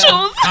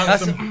credentials.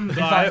 Handsome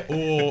guy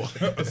or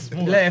a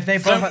small. If they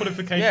same both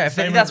qualifications.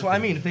 yeah, that's what I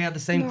mean. If they had the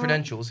same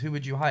credentials, who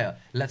would you hire?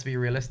 Let's be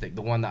realistic.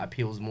 The one that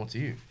appeals more to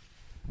you,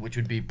 which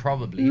would be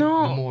probably the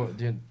more.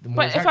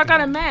 But if I got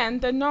a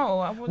man, then no.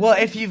 I wouldn't.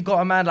 Well, if you've got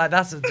a man like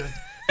that's.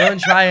 Don't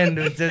try and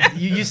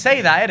you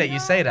say that, innit? You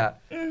say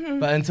that,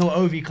 but until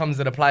Ovi comes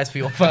and applies for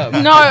your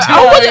firm. No,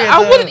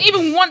 I wouldn't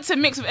even want to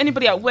mix with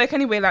anybody at work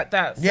anyway like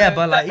that. So yeah,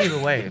 but like either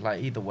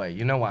way,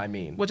 you know what I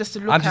mean. Well, just to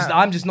look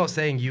I'm just not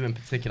saying you in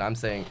particular. I'm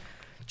saying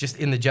just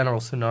in the general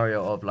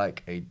scenario of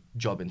like a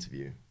job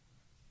interview.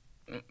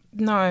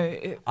 No,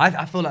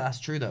 I feel like that's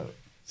true though.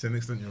 To an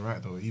extent, you're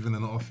right though. Even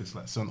in the office,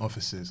 like certain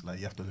offices, like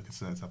you have to look a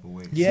certain type of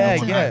way. Yeah,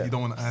 You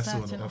don't want to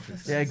hassle in the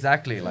office. Yeah,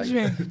 exactly. Like, do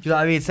you know what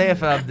I mean? Say if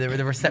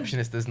the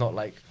receptionist is not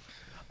like,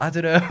 I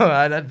don't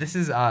know. This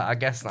is, I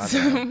guess,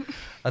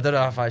 I don't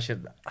know if I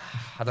should.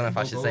 I don't know if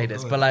I should say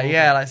this, but like,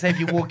 yeah, like say if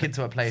you walk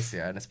into a place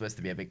here and it's supposed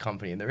to be a big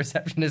company and the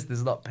receptionist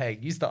is not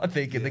paying, you start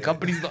thinking the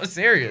company's not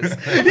serious.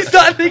 You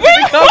start thinking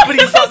the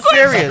company's not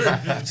serious.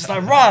 Just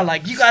like, rah,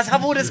 like you guys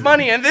have all this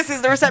money and this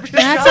is the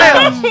receptionist.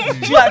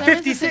 She's like 56.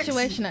 There's a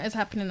situation that is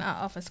happening at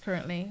our office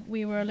currently.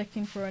 We were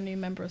looking for a new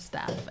member of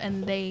staff,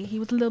 and he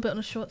was a little bit on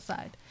the short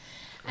side.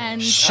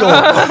 And short.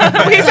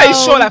 We say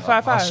short like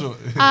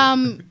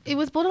 5'5". It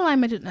was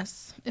borderline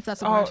midgetness, if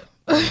that's a word.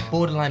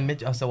 Borderline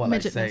midget. Oh, so what?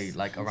 Like Midgetness. say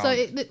like around So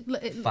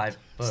it 5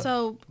 foot.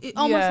 So it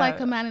almost like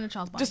a man in a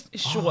child's body. Just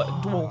short,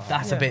 dwarf.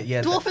 That's a bit,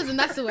 yeah. Dwarfism,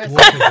 that's the word.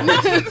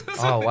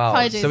 Oh wow.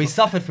 Apologies. So he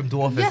suffered from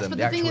dwarfism. Yes, but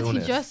the thing is,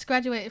 illness. he just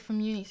graduated from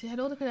uni, so he had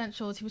all the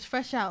credentials. He was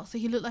fresh out, so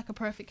he looked like a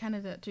perfect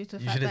candidate due to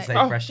the You fact shouldn't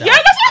that. say fresh out. Yeah,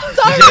 that's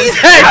what I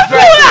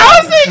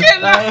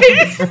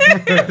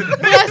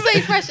when I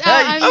say fresh out,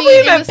 I mean I'm in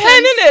even the pen sense-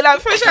 in it, like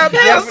fresh out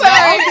pen. Yeah, I'm but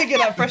I was sorry. thinking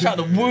like fresh out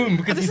the womb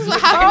because This he's is what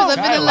happens.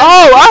 I've been in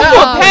Oh, I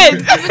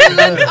London. thought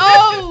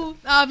pen.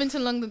 I've been to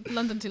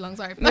London too long.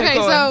 Sorry. No, Okay,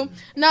 go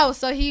on.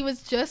 so he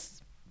was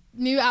just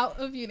new out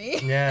of uni.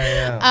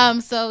 Yeah.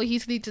 So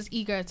he's really just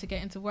eager to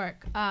get into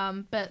work.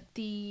 But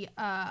the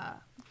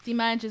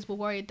managers were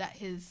worried that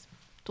his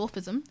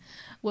dwarfism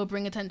will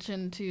bring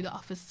attention to the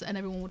office, and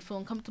everyone would feel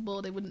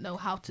uncomfortable. They wouldn't know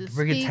how to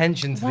Bring speak.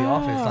 attention to the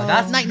office. Like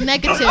that's Like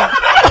negative.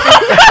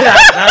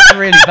 that's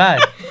really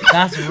bad.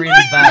 That's really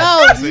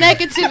bad. No,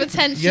 negative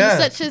attention, Yeah.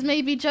 such as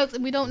maybe jokes.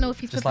 And we don't know if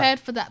he's Just prepared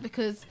for that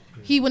because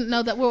he wouldn't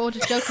know that we're all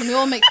just joking. We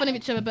all make fun of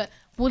each other, but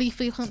will he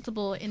feel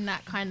comfortable in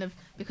that kind of,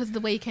 because of the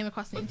way he came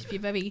across in the interview,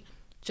 very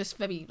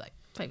like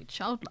very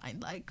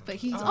childlike, but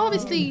he's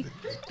obviously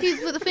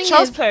but the thing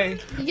Child's is, play.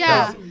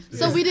 yeah.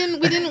 So we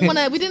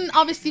didn't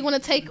obviously want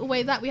to take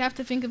away that. We have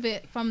to think of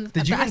it from Did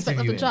the you aspect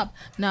of interview the him? job.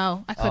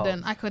 No, I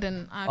couldn't. I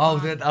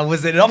can't.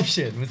 Was it an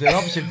option? Was it an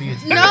option for you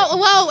to do? No,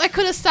 well, I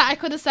could have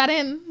sat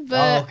in,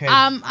 but okay.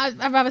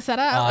 I'd rather sat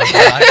out.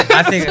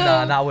 I think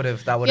that would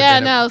have Yeah,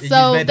 been no. you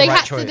So made the they right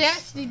had to. They choice.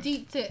 actually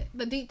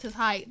deeped his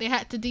height. They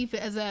had to deep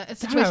it as a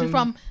situation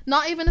from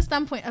not even a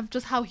standpoint of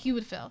just how he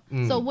would feel.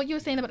 So what you were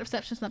saying about the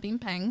receptionist not being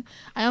paying,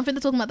 I don't think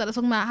they're talking about that. They're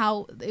talking about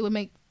how it would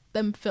make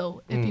them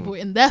feel if people were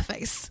in their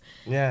face.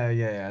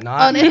 Yeah. No,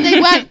 And if they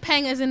weren't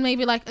paying, as in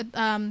maybe like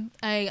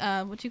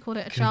a what do you call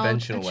it? A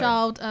Conventional way.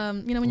 child.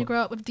 You know, when you grow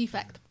up with a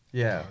defect.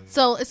 yeah.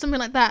 So it's something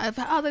like that. Of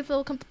how they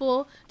feel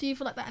comfortable. Do you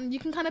feel like that? And you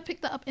can kind of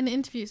pick that up in the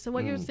interview. So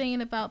what you were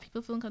saying about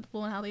people feeling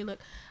comfortable and how they look,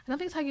 I don't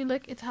think it's how you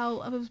look. It's how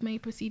others may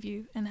perceive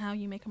you and how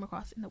you may come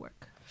across in the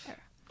work.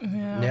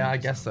 Yeah, I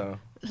guess so.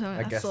 So I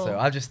that's guess all. so.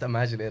 I just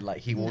imagine it like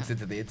he walks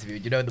into the interview.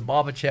 You know, the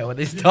barber chair when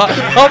they start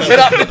pumping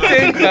up the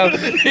ting club.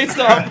 They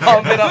start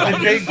pumping up the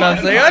ting club.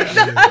 So yeah,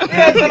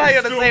 that's what I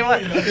gonna say.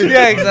 What?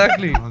 Yeah,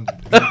 exactly.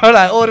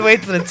 Like all the way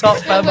to the top.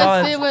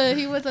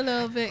 He was a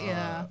little bit,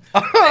 yeah.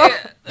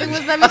 It was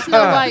very Snow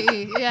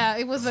Whitey. Yeah,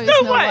 it was very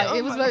Snow White.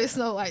 It was very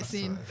Snow White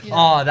scene. Yeah.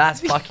 Oh,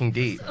 that's fucking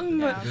deep.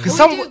 Because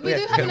We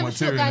do have another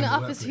short guy in the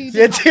office who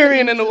Yeah,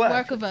 Tyrion in the work.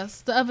 work. With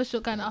us. The other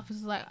short guy in the office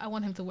is like, I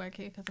want him to work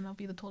here because then I'll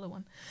be the taller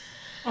one.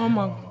 Oh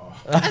my god.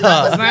 And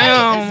that was great.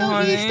 And so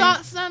honey. he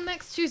starts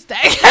next Tuesday.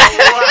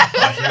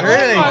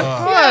 Really?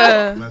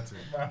 Yeah.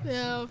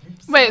 Yeah.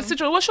 Wait,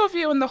 Sidra, what's your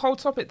view on the whole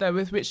topic though?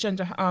 With which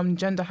gender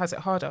has it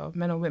harder,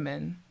 men or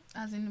women?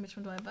 As in, which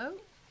one do I vote?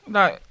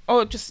 Like,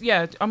 oh, just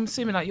yeah. I'm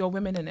assuming like you're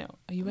women in it.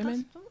 Are you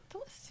women?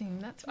 Don't assume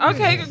that's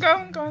Okay,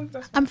 go on.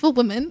 I'm for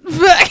women.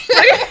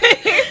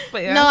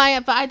 But yeah. No,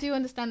 but I do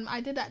understand.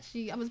 I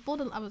was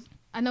bored.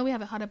 I know we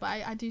have it harder, but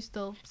I do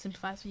still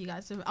sympathize with you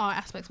guys. There are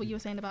aspects, what you were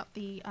saying about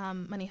the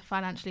money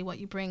financially, what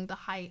you bring, the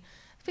height,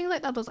 things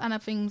like that. Those kind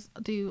of things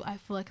I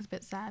feel like it's a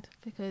bit sad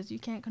because you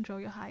can't control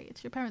your height.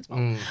 It's your parents'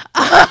 fault.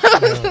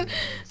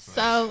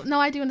 So no,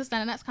 I do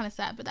understand, and that's kind of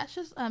sad. But that's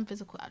just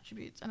physical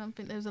attributes. I don't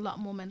think there's a lot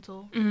more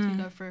mental to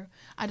go through.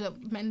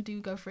 Men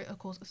do go through it, of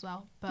course, as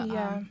well. But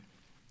Yeah.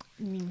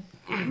 I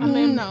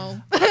mean,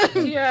 no.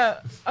 Yeah,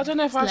 I don't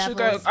know if I should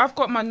go. Levels. I've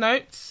got my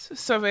notes.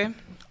 Sorry.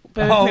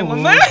 Bear Oh. with me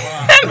one minute.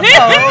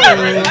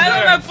 I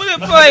don't know bullet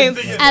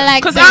points. I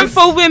like Because I'm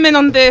for women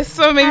on this.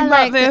 Sorry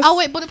about this. Oh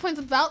wait, bullet points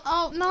about.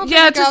 Oh no.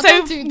 Yeah, baby girl, to say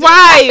don't do that.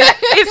 why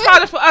it's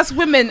harder for us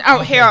women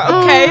out here,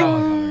 okay?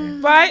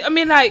 Right? I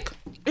mean, like,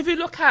 if you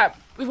look at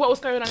with what was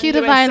going on Cue in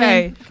the the USA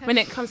violin. when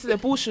it comes to the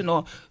abortion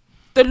law,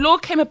 the law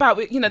came about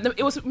with,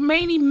 it was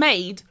mainly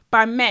made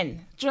by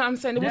men. Do you know what I'm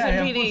saying? There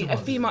wasn't really a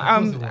female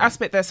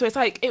aspect there. So it's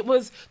like, there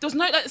was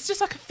no, it's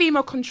just like a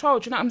female control.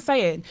 Do you know what I'm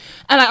saying?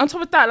 And like on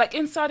top of that, like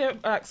in Saudi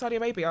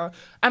Arabia,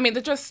 I mean,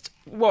 they're just,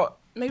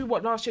 maybe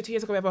last year, 2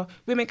 years ago, whatever,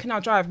 women can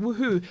now drive,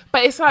 woohoo.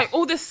 But it's like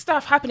all this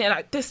stuff happening at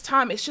like this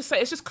time, it's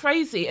just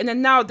crazy. And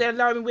then now they're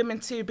allowing women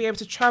to be able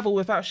to travel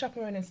without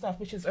chaperone and stuff,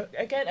 which is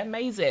again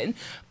amazing.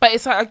 But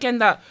it's like again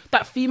that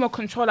female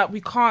control, like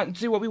we can't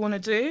do what we want to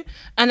do.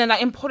 And then like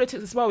in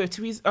politics as well with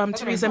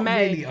Theresa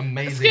May. Really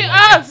amazing.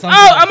 Excuse, like,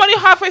 I'm only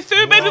halfway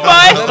through, baby boy.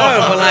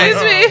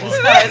 Excuse me.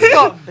 It's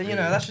not,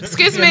 that should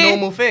Excuse be me. a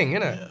normal thing,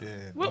 isn't it?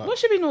 What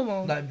should be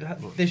normal?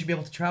 Like they should be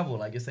able to travel,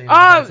 like you're saying.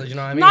 Oh, you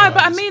know what I mean? no, Like,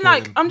 but I just mean, put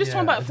like, them- I'm just yeah,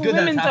 talking about it's for good that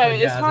women, it's though.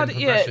 happened, It's as in hard. Yeah,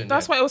 progression,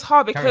 that's why it was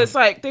hard Carry because,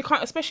 on. like, they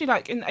can't, especially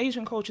like in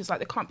Asian cultures, like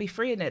they can't be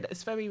free in it.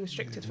 It's very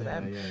restricted for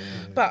them.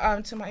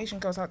 But to my Asian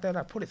girls out there,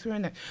 like, pull it through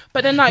in it.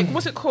 But then, like,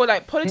 what's it called?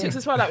 Like politics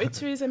as well. Like with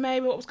Theresa May,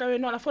 what was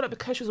going on? I thought that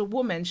because she was a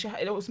woman,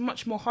 it was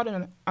much more harder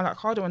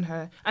on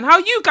her. And how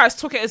you guys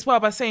took it as well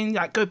by saying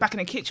like go back in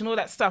the kitchen, all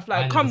that stuff.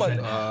 Like, come on.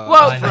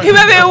 Well,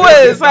 whoever it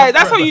was, like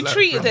that's how you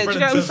treated it. Do you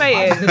know what I'm I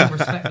saying? just didn't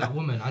respect that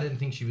woman. I didn't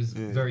think she was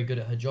very good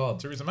at her job.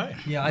 Theresa May.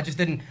 Yeah, I just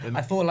didn't.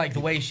 I thought like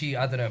the way she,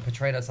 I don't know,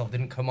 portrayed herself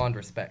didn't command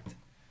respect.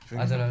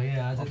 I don't know.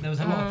 Yeah, there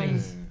was a lot of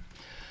things.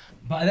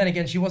 But then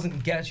again, she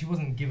wasn't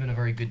given a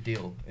very good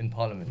deal in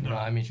Parliament. You know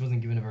what I mean? She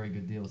wasn't given a very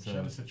good deal. She So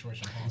had a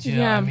situation. you know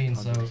what Yeah. I mean?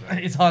 So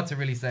it's hard to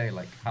really say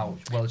like how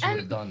well she would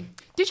have done.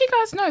 Did you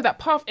guys know that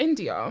part of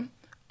India,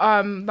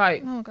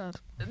 like Oh god.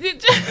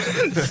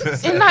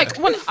 in like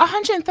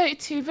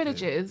 132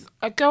 villages,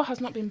 a girl has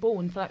not been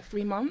born for like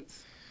 3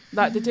 months.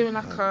 Like they're doing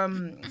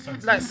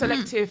like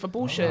selective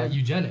abortion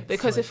Eugenics.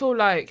 because they feel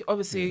like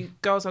obviously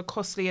girls are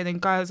costly and then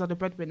guys are the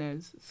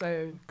breadwinners.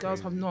 So girls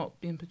have not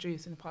been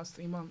produced in the past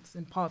 3 months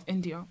in part of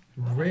India.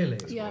 Really?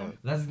 Yeah.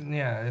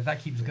 If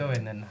that keeps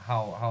going, then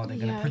how are they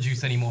going to Yes.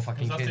 produce any more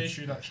fucking That's the kids?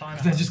 issue that China.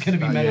 They're just going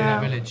to be men in Yeah.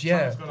 a village.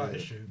 China's Yeah. got that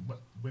issue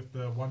with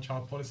the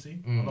one-child policy.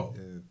 Mm. A lot.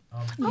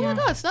 Oh my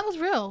god, so that was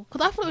real.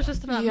 Because I thought it was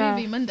just in Yeah.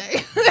 movie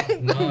Monday.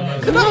 No,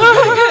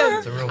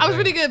 It's a real I was thing.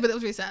 really good, but it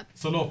was really sad.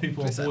 So a lot of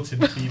people are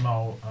aborting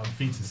female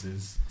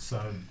fetuses. So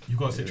you've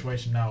got a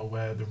situation now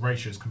where the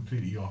ratio is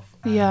completely off.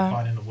 And Yeah.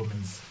 finding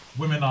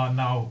women are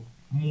now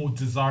more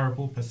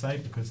desirable per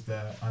se because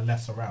there are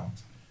less around.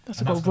 That's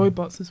And about that's gonna-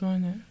 robots as well,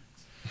 isn't it?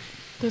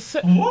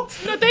 What?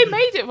 No, they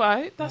made it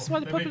right. That's why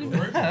they They probably.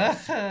 make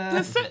robots?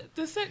 The sex.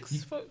 The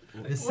sex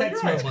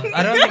robots.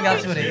 I don't think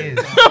that's what it is.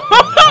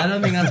 I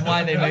don't think that's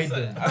why they made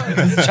them.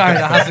 Because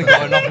China hasn't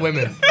got enough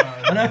women.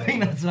 I don't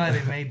think that's why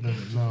they made them.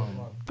 No.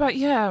 But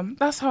yeah,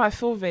 that's how I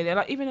feel really.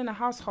 Like even in a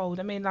household,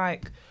 I mean,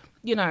 like,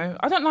 you know,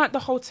 I don't like the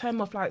whole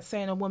term of like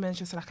saying a woman's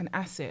just like an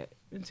asset.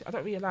 I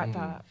don't really like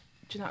that.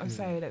 Do you know what I'm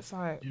saying? It's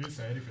like. You didn't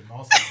say anything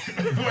nasty.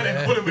 When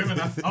they call it women,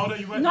 oh no,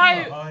 you went. No. Oh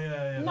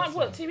yeah. No, that's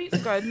what, it. 2 weeks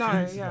ago? No,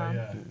 yeah.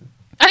 Yeah.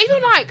 And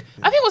even like,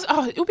 I think it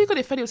was, it would be good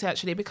if Freddie was here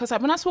actually, because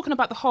like when I was talking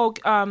about the whole,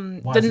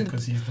 Why is it?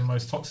 Because he's the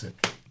most toxic.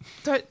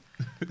 don't,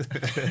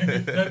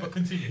 No, but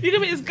continue. you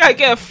can make this guy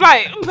get a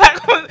flight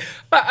back on.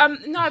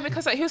 But no,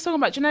 because like he was talking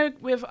about, do you know,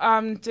 with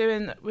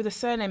doing with the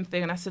surname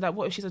thing, and I said like,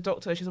 what if she's a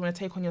doctor? She doesn't want to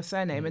take on your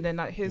surname, and then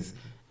like his,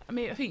 I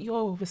mean, I think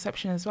your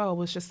reception as well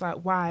was just like,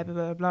 why, blah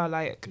blah blah.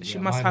 Like she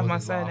must have my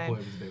surname.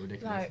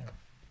 Like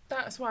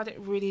that's what I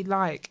didn't really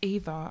like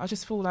either. I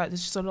just feel like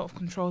there's just a lot of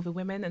control over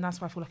women, and that's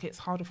why I feel like it's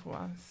harder for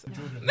us.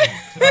 Jordan, to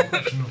that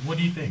question, what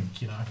do you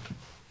think? You know,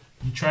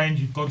 you trained,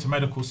 you've gone to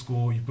medical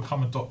school, you've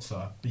become a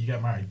doctor, but you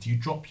get married. Do you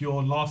drop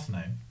your last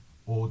name,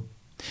 or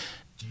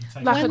do you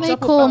take? Like When a they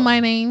double call belt. my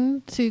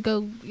name to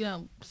go, you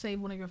know, save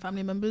one of your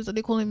family members, are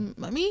they calling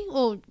me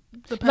or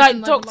the person Like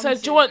that doctor,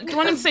 belongs do you want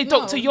him to say No.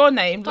 doctor your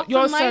name? Doctor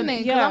Your my son, name?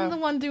 'Cause yeah. I'm the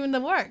one doing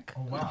the work.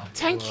 Oh wow.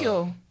 Thank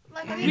you.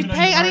 Like I Even didn't though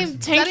pay. you're I married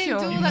didn't. to I Thank didn't you.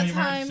 do Even all though that you're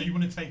married, time. so you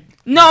want to take?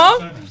 No.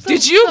 surname?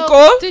 Did you So,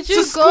 go did to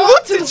you school? go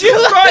to Did you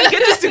go and get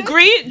this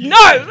degree? No.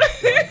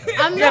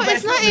 I'm Yeah, not. but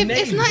It's not even.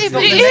 It's not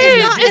even. It It's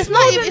is. not. It's It's not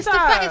more even. than It's the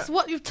fact. that. It's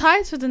what you've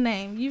tied to the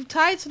name. You've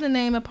tied to the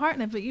name a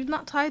partner, but you've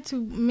not tied to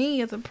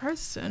me as a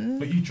person.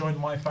 But you joined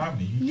my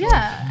family. You joined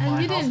Yeah, my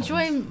and you didn't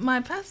household. join my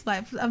past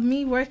life of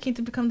me working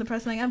to become the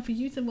person I am for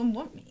you to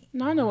want me.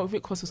 No, I know what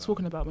Rick Ross was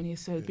talking about when he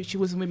said, "Bitch, you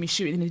wasn't with me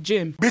shooting in the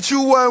gym." Bitch,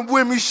 you weren't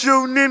with me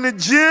shooting in the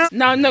gym.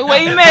 Now I know what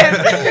he meant.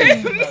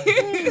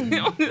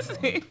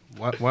 Honestly.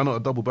 Why not a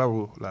double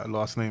barrel like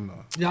last name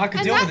though? Yeah, I could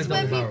And deal with that's a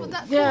where double people. barrel.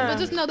 That's Yeah. cool, but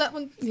just know that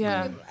one.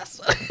 Yeah.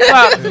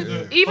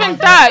 But even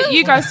that,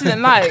 you guys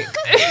didn't like.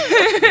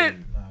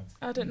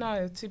 I don't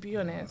know, to be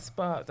honest,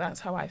 but that's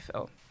how I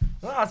feel.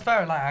 Well, that's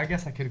fair. Like, I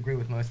guess I could agree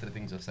with most of the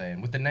things you're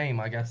saying. With the name,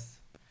 I guess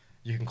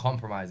you can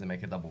compromise and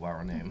make a double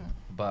barrel name.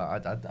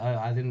 But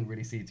I didn't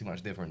really see too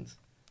much difference.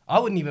 I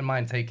wouldn't even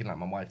mind taking like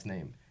my wife's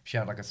name. She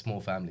had like a small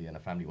family and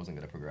her family wasn't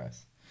going to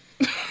progress.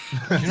 You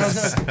know what I'm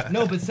saying?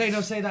 No, but say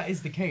that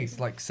is the case.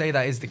 Like, say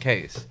that is the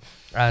case.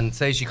 And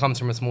say she comes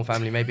from a small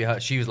family, maybe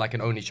she was like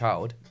an only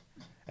child.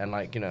 And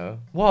like, you know,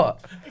 what?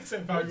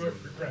 Except how you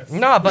won't progress.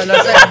 No, but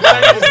let's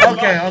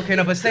say, okay,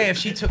 no, but say if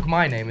she took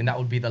my name and that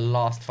would be the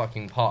last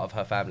fucking part of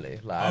her family.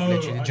 Like, I've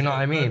literally, do you know what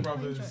I mean?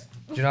 Do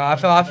you know? I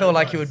feel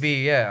like it would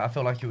be, yeah. I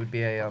feel like it would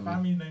be a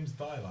Family names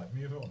die. Like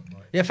move on.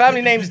 Like, Yeah,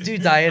 family names do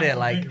die in it.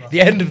 Like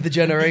the end of the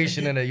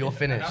generation, innit? You're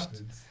finished.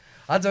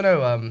 I don't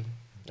know.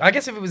 I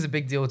guess if it was a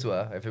big deal to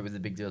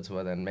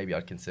her, then maybe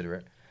I'd consider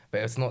it.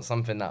 But it's not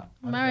something that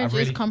Marriage I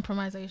really, is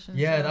compromisation.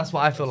 yeah, so- that's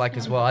what I feel like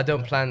as well. I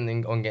don't plan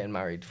on getting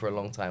married for a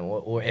long time,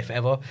 or if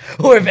ever,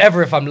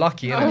 if I'm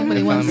lucky. innit?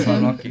 Nobody wants if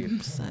I'm to. lucky.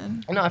 So.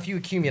 No, if you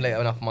accumulate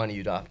enough money,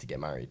 you don't have to get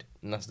married,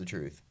 and that's the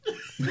truth.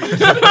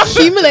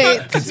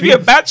 Accumulate. To be a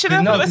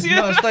bachelor? No, Let's it's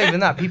hear not even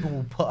that. People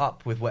will put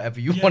up with whatever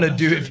you Yeah, want to that's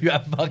do true. if you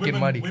have fucking Women-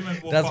 money. women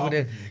will That's put what up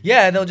it. with you.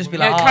 Yeah, they'll just be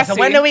like, Yeah, so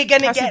when are we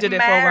gonna Cassie get did it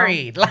for a while.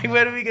 married? Like,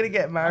 when are we gonna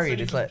get married?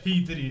 It's like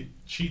P Diddy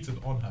cheated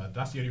on her.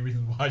 That's the only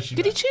reason why she.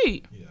 Did he left.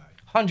 cheat? Yeah.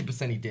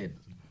 100% he did.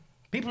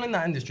 People in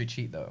that industry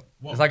cheat though.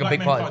 Well, It's like a black big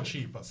men part. can't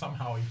cheat, but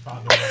somehow he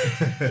found a way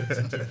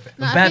to do it.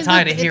 No, I Bad think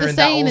tired the- of the hearing that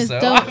saying is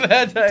also. I'm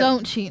bad tired.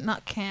 don't cheat,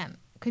 not can't.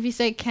 Because if you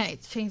say can't,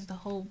 it changes the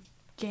whole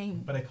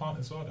game. But they can't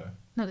as well, though.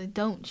 No, they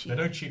don't cheat. They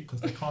don't cheat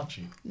because they can't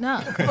cheat. No,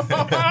 they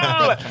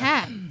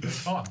can, They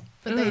can't.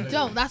 but they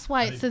don't. That's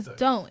why They it says don't.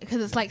 don't,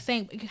 because it's like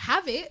saying you can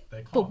have it, They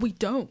can't. but we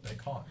don't. They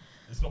can't.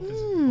 It's not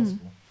physically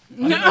possible.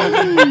 I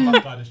don't know if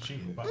that guy is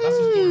cheating, but that's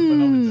a story for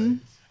another day.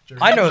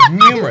 I know of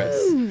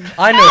numerous.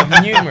 I know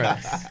of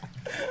numerous.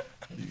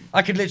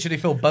 I could literally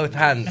fill both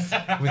hands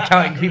with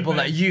counting people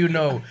that you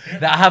know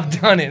that have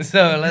done it.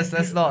 So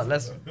let's not.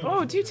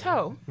 Oh, do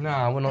tell.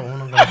 Nah, we're not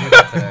gonna do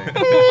that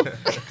today.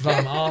 Because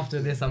after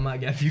this, I might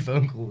get a few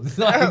phone calls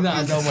like that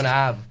I don't want to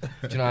have. Do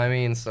you know what I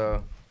mean?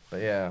 So, but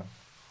yeah,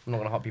 I'm not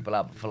gonna hot people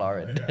out for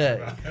Florid.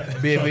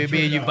 me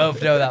and you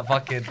both know that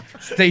fucking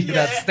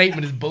that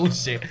statement is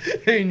bullshit.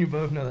 Me and you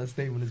both know that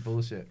statement is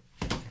bullshit.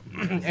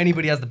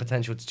 Anybody has the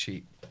potential to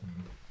cheat.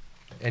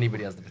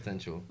 Anybody has the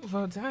potential.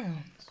 Well, damn.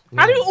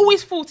 I do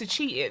always fall to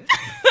cheating.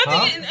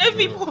 Huh? I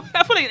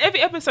feel like in every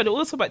episode, it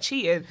always talk about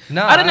cheating.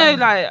 Nah. I don't know,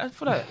 like, I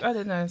feel like, I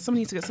don't know, someone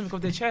needs to get something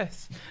off their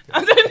chest.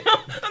 I don't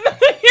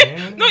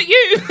know. Not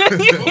you.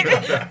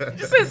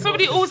 Just say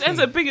somebody always ends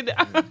up bringing it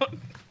out. What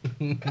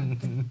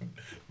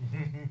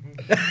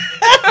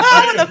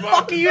the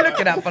fuck are you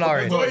looking at,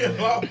 Florid? Are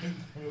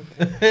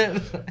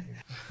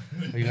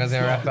you guys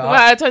gonna wrap it Well,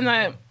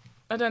 up?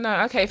 I don't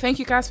know. Okay, thank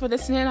you guys for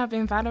listening. I've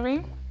been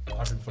Valerie.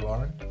 I've been for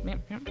Lauren. Yep,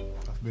 yep.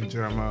 I've been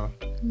Jeremiah.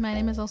 My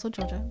name is also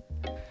Georgia.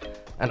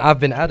 And I've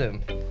been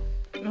Adam.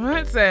 Oh, All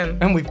right then.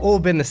 And we've all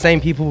been the same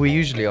people we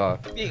usually are.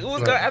 You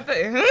always got to add that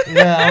in.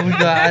 Yeah, I was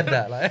gonna add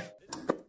that. Like.